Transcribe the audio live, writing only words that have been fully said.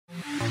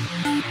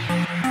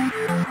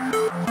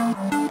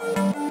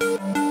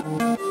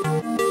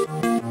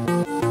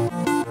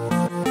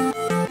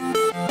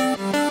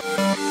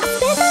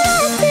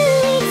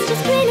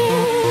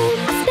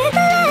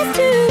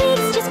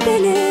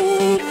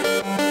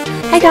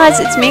Hey guys,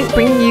 it's me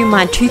bringing you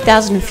my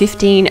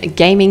 2015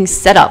 gaming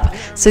setup.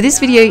 So this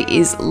video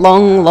is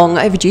long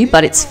overdue,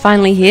 but it's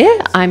finally here.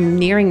 I'm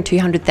nearing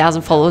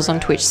 200,000 followers on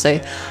Twitch,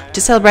 so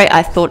to celebrate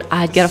I thought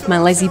I'd get off my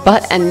lazy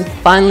butt and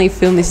finally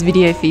film this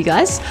video for you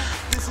guys.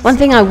 One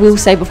thing I will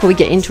say before we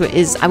get into it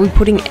is I will be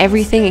putting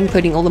everything,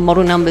 including all the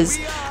model numbers,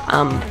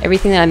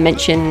 everything that I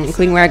mentioned,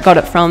 including where I got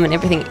it from and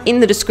everything in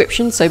the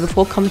description. So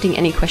before commenting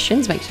any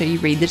questions, make sure you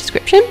read the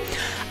description.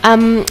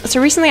 So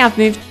recently I've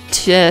moved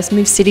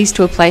cities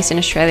to a place in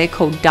Australia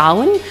called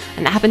Darwin,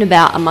 and that happened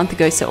about a month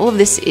ago. So all of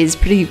this is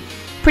pretty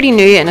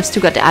new, and I've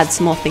still got to add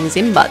some more things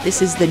in, but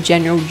this is the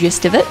general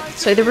gist of it.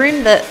 So the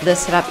room that the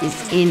setup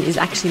is in is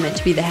actually meant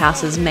to be the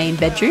house's main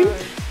bedroom,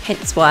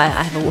 hence why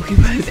I have a walk-in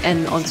both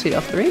and ensuite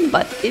off the room,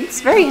 but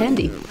it's very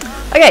handy.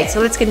 Okay, so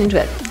let's get into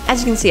it. As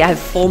you can see, I have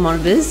 4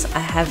 monitors. I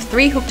have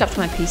 3 hooked up to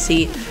my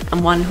PC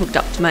and 1 hooked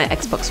up to my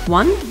Xbox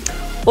One.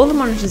 All the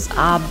monitors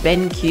are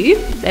BenQ.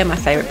 They're my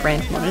favorite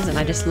brand of monitors and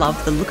I just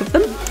love the look of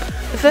them.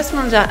 The first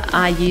monitor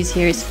I use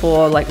here is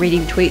for like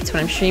reading tweets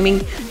when I'm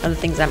streaming, other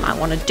things I might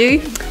want to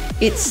do.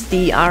 It's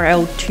the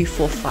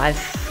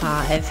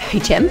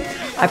RL2455HM.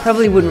 I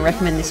probably wouldn't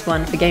recommend this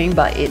one for gaming,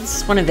 but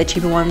it's one of their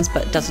cheaper ones,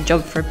 but does a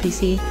job for a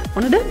PC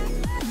monitor.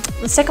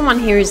 The second one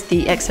here is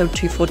the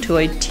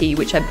XL2420T,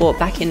 which I bought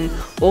back in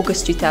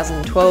August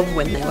 2012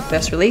 when they were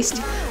first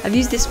released. I've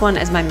used this one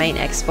as my main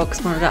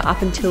Xbox monitor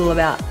up until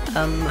about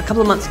a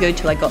couple of months ago,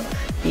 till I got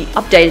the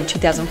updated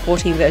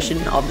 2014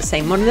 version of the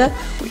same monitor,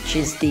 which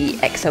is the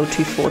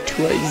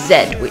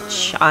XL2420Zedd,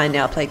 which I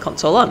now play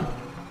console on.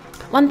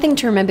 One thing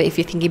to remember if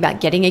you're thinking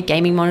about getting a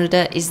gaming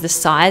monitor is the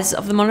size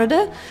of the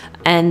monitor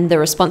and the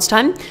response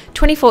time.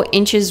 24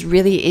 inches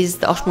really is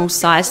the optimal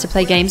size to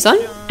play games on,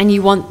 and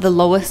you want the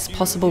lowest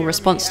possible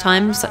response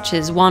time, such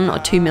as 1 or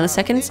 2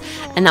 milliseconds,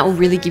 and that will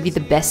really give you the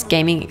best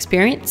gaming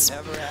experience.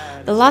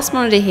 The last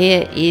monitor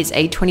here is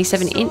a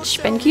 27-inch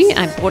BenQ, and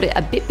I bought it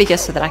a bit bigger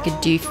so that I could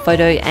do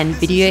photo and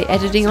video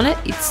editing on it.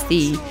 It's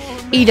the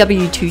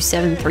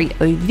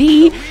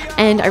EW2730V,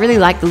 and I really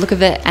like the look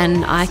of it,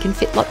 and I can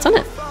fit lots on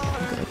it.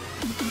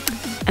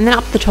 And then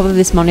up the top of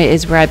this monitor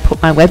is where I put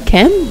my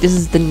webcam. This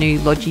is the new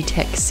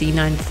Logitech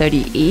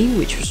Z4i,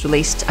 which was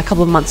released a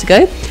couple of months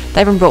ago. They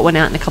haven't brought one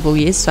out in a couple of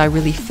years, so I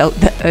really felt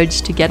the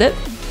urge to get it.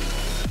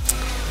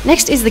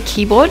 Next is the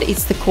keyboard.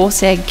 It's the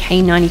Corsair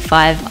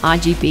K95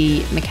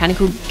 RGB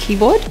mechanical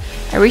keyboard.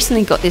 I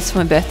recently got this for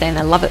my birthday and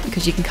I love it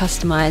because you can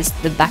customize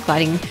the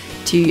backlighting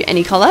to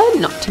any color,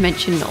 not to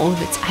mention all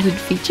of its added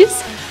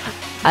features.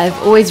 I've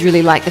always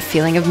really liked the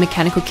feeling of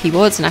mechanical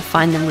keyboards and I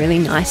find them really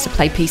nice to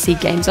play PC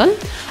games on.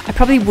 I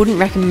probably wouldn't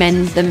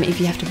recommend them if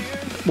you have to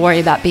worry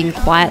about being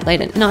quiet late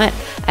at night,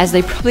 as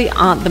they probably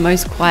aren't the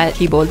most quiet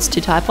keyboards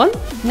to type on.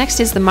 Next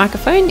is the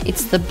microphone.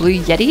 It's the Blue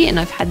Yeti and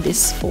I've had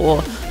this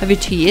for over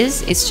 2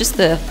 years. It's just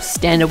the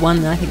standard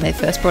one that I think they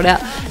first brought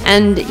out,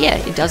 and yeah,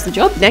 it does the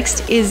job.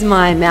 Next is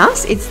my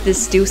mouse. It's the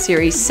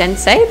SteelSeries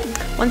Sensei.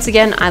 Once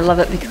again, I love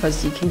it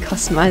because you can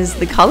customize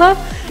the color.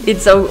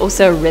 It's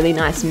also a really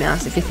nice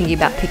mouse if you're thinking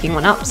about picking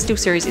one up.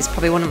 SteelSeries is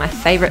probably one of my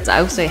favorites. I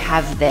also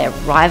have their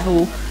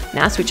rival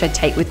mouse, which I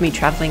take with me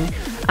traveling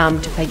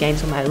to play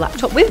games on my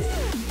laptop with.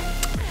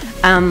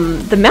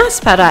 The mouse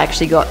pad I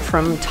actually got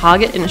from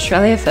Target in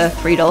Australia for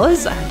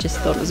 $3. I just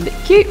thought it was a bit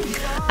cute.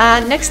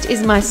 Next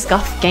is my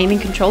SCUF gaming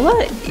controller.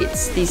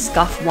 It's the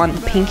SCUF One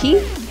Pinky,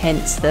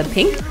 hence the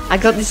pink. I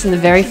got this in the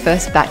very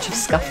first batch of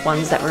SCUF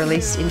ones that were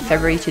released in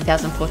February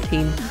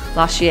 2014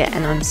 last year,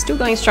 and I'm still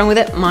going strong with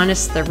it,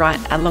 minus the right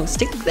analog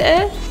stick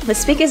there. The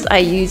speakers I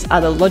use are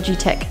the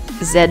Logitech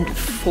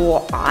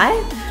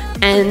Z4i.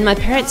 And my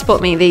parents bought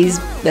me these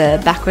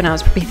back when I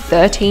was probably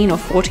 13 or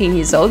 14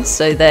 years old,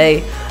 so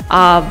they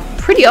are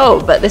pretty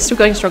old, but they're still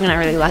going strong and I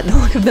really like the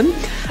look of them.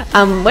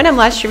 When I'm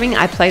live streaming,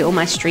 I play all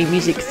my stream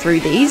music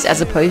through these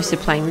as opposed to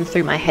playing them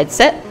through my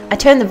headset. I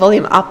turn the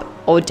volume up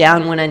or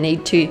down when I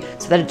need to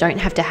so that I don't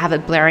have to have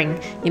it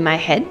blaring in my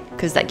head,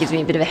 because that gives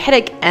me a bit of a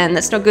headache and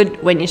that's not good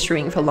when you're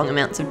streaming for long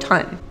amounts of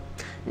time.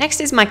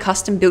 Next is my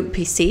custom built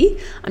PC.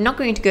 I'm not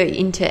going to go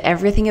into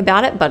everything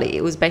about it, but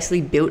it was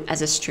basically built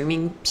as a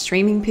streaming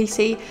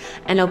PC,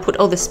 and I'll put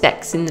all the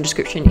specs in the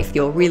description if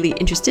you're really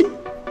interested.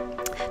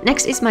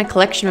 Next is my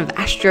collection of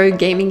Astro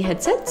gaming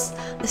headsets.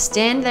 The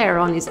stand they are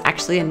on is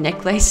actually a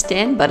necklace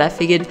stand, but I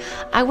figured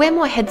I wear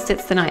more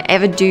headsets than I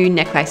ever do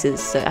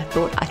necklaces, so I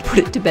thought I'd put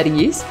it to better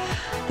use.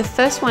 The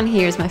first one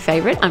here is my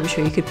favorite. I'm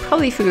sure you could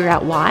probably figure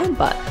out why,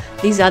 but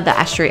these are the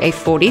Astro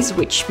A40s,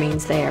 which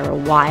means they are a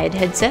wired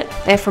headset.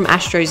 They're from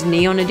Astro's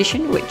Neon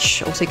Edition,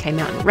 which also came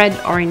out in red,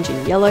 orange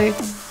and yellow.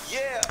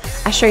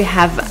 Astro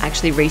have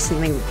actually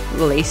recently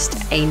released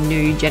a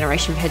new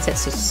generation of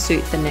headsets to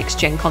suit the next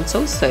gen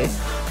consoles, so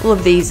all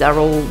of these are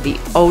all the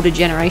older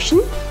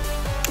generation.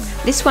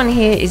 This one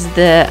here is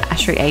the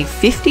Astro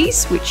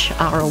A50s, which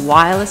are a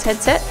wireless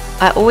headset.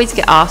 I always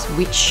get asked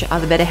which are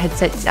the better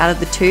headsets out of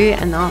the two,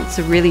 and the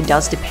answer really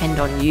does depend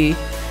on you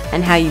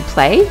and how you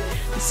play.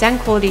 The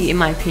sound quality, in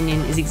my opinion,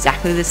 is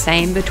exactly the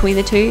same between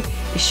the two.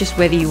 It's just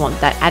whether you want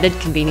that added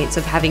convenience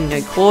of having no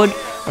cord,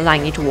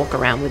 allowing you to walk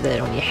around with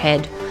it on your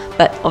head.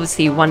 but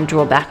obviously one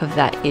drawback of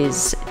that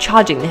is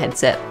charging the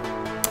headset.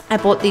 I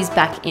bought these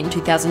back in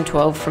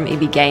 2012 from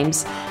EB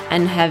Games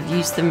and have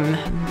used them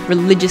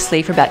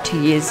religiously for about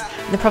 2 years.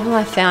 And the problem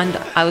I found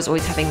I was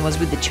always having was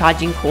with the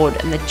charging cord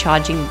and the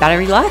charging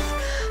battery life.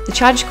 The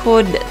charge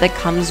cord that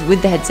comes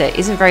with the headset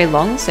isn't very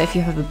long, so if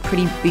you have a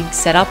pretty big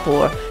setup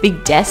or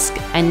big desk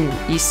and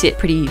you sit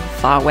pretty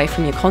far away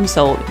from your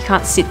console, you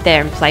can't sit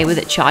there and play with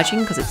it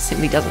charging because it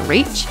simply doesn't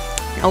reach.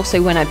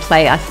 Also, when I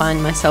play, I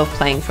find myself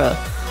playing for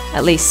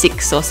at least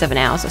 6 or 7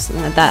 hours or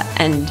something like that,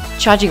 and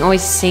charging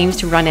always seems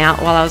to run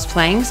out while I was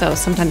playing, so I was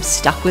sometimes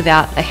stuck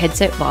without a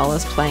headset while I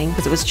was playing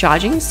because it was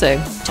charging. So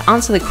to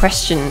answer the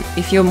question,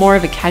 if you're more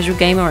of a casual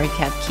gamer or if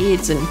you have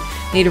kids and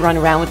need to run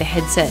around with a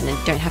headset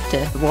and don't have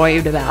to worry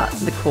about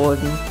the cord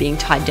and being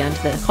tied down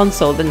to the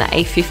console, then the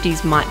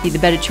A50s might be the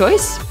better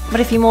choice. But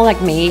if you're more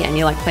like me and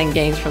you like playing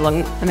games for a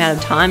long amount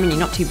of time and you're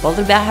not too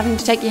bothered about having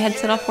to take your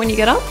headset off when you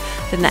get up,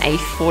 then the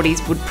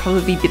A40s would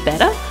probably be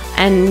better.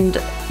 And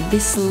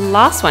this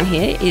last one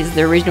here is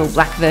the original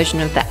black version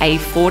of the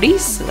A40s,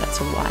 so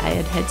that's a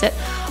wired headset.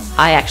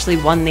 I actually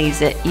won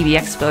these at EB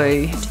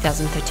Expo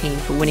 2013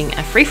 for winning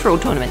a free-for-all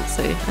tournament,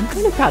 so I'm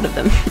kind of proud of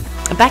them.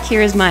 Back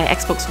here is my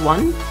Xbox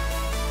One.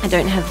 I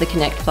don't have the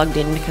Kinect plugged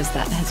in because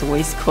that has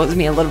always caused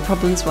me a lot of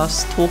problems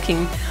whilst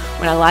talking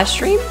when I live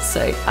stream,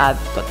 so I've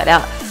got that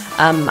out.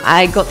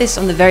 I got this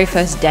on the very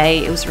first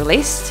day it was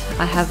released.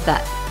 I have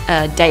that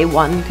day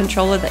one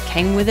controller that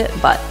came with it,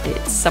 but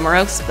it's somewhere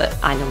else, but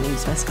I normally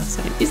use my stuff,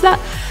 so I don't use that.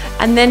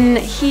 And then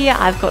here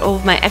I've got all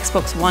of my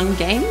Xbox One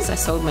games. I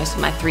sold most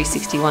of my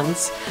 360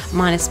 ones,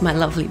 minus my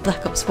lovely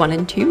Black Ops 1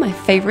 and 2, my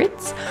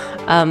favorites.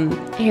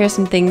 Here are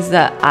some things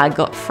that I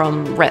got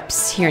from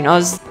reps here in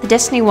Oz. The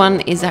Destiny one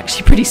is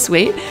actually pretty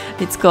sweet.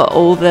 It's got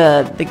all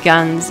the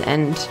guns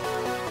and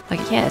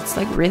yeah, it's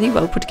like really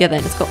well put together,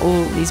 and it's got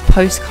all these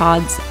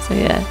postcards. So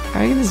yeah,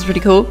 I reckon this is pretty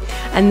cool.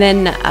 And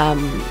then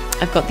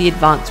I've got the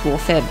Advanced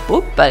Warfare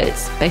book, but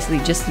it's basically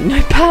just a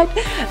notepad.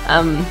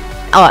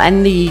 Oh,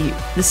 and the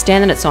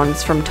stand that it's on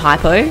is from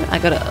Typo. I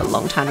got it a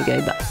long time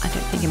ago, but I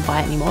don't think I can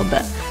buy it anymore,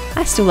 but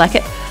I still like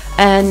it.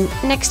 And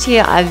next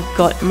here I've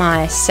got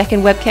my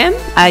second webcam.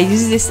 I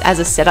use this as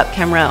a setup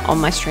camera on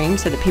my stream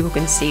so that people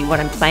can see what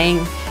I'm playing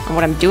and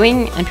what I'm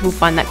doing, and people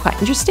find that quite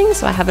interesting,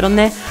 so I have it on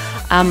there.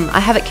 I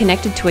have it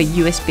connected to a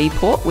USB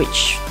port,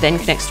 which then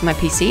connects to my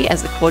PC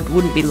as the cord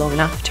wouldn't be long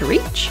enough to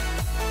reach.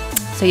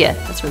 So yeah,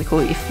 that's really cool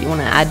if you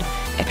want to add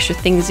extra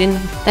things in.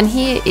 Then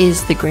here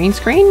is the green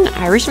screen.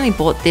 I originally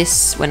bought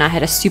this when I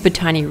had a super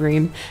tiny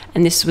room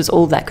and this was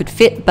all that could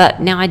fit,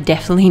 but now I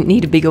definitely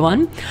need a bigger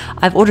one.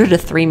 I've ordered a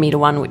 3-meter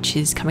one, which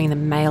is coming in the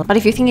mail. But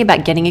if you're thinking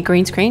about getting a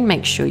green screen,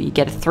 make sure you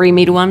get a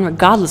 3-meter one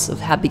regardless of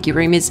how big your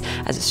room is,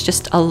 as it's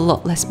just a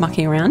lot less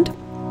mucking around.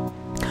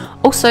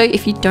 Also,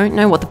 if you don't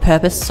know what the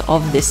purpose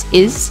of this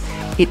is,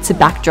 it's a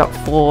backdrop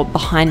for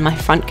behind my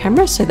front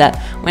camera so that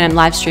when I'm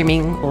live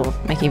streaming or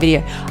making a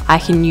video, I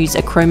can use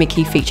a chroma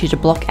key feature to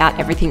block out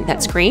everything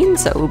that's green,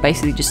 so it will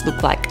basically just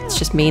look like it's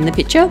just me in the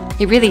picture.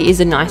 It really is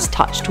a nice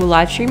touch to a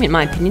live stream in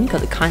my opinion,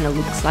 because it kind of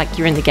looks like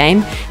you're in the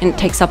game and it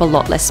takes up a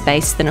lot less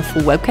space than a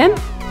full webcam.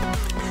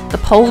 The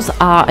poles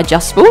are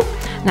adjustable,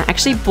 and I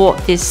actually bought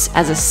this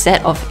as a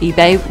set off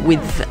eBay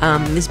with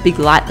this big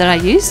light that I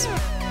use.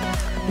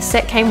 The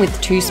set came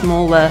with 2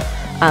 smaller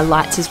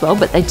lights as well,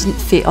 but they didn't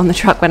fit on the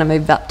truck when I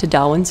moved up to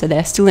Darwin, so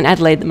they're still in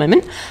Adelaide at the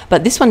moment.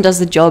 But this one does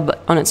the job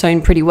on its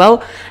own pretty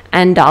well,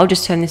 and I'll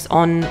just turn this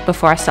on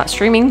before I start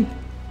streaming,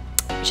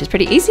 which is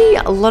pretty easy.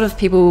 A lot of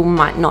people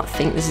might not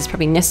think this is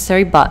probably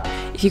necessary, but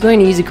if you're going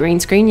to use a green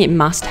screen, you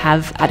must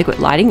have adequate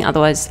lighting,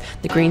 otherwise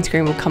the green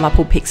screen will come up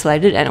all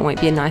pixelated and it won't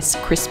be a nice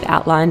crisp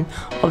outline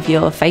of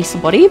your face or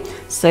body.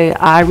 So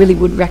I really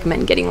would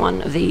recommend getting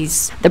one of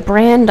these. The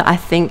brand I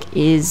think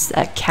is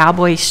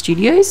Cowboy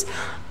Studios.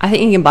 I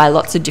think you can buy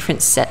lots of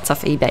different sets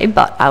off eBay,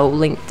 but I will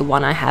link the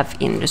one I have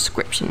in the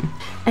description.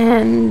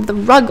 And the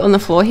rug on the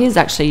floor here is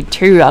actually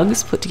 2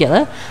 rugs put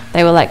together.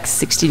 They were like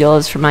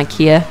 $60 from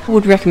IKEA. I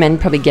would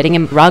recommend probably getting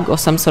a rug or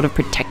some sort of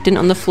protectant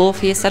on the floor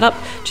for your setup,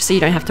 just so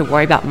you don't have to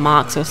worry about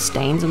marks or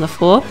stains on the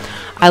floor.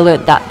 I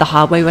learnt that the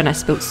hard way when I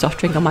spilled soft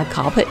drink on my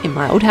carpet in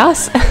my old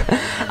house.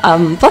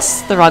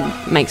 Plus the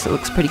rug makes it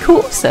look pretty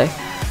cool, so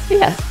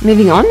yeah,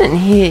 moving on, and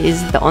here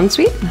is the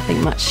ensuite.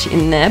 Nothing much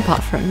in there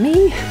apart from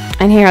me.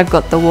 And here I've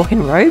got the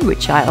walk-in robe,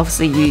 which I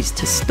obviously use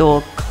to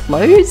store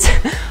clothes.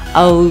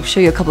 I'll show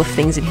you a couple of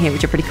things in here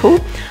which are pretty cool.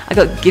 I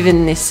got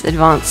given this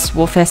Advanced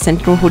Warfare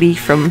Sentinel hoodie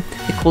from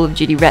the Call of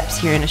Duty reps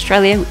here in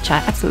Australia, which I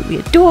absolutely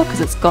adore because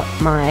it's got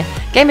my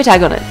gamer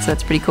tag on it, so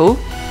that's pretty cool.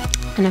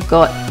 And I've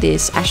got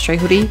this Astro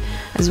hoodie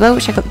as well,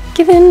 which I got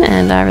given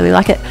and I really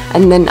like it.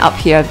 And then up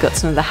here I've got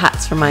some of the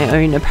hats from my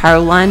own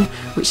apparel line,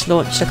 which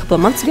launched a couple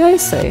of months ago,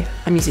 so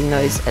I'm using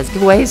those as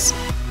giveaways.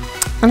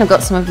 And I've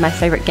got some of my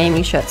favourite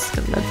gaming shirts,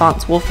 the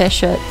Advanced Warfare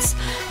shirts,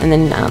 and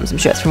then some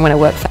shirts from when I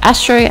worked for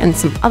Astro and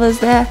some others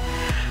there.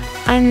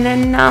 And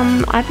then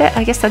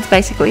I guess that's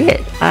basically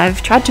it.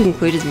 I've tried to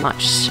include as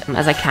much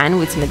as I can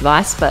with some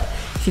advice, but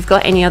If you've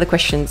got any other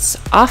questions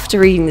after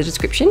reading the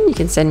description, you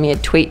can send me a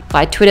tweet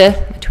by Twitter.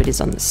 My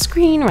Twitter's on the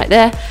screen right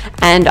there,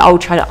 and I'll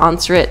try to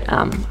answer it.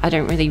 I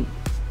don't really,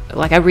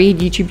 I read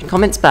YouTube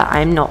comments, but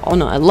I'm not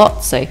on it a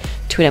lot, so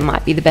Twitter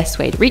might be the best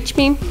way to reach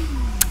me.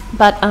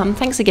 But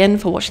thanks again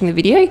for watching the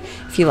video.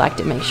 If you liked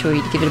it, make sure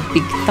you give it a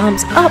big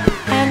thumbs up,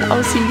 and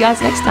I'll see you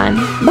guys next time.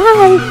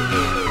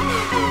 Bye!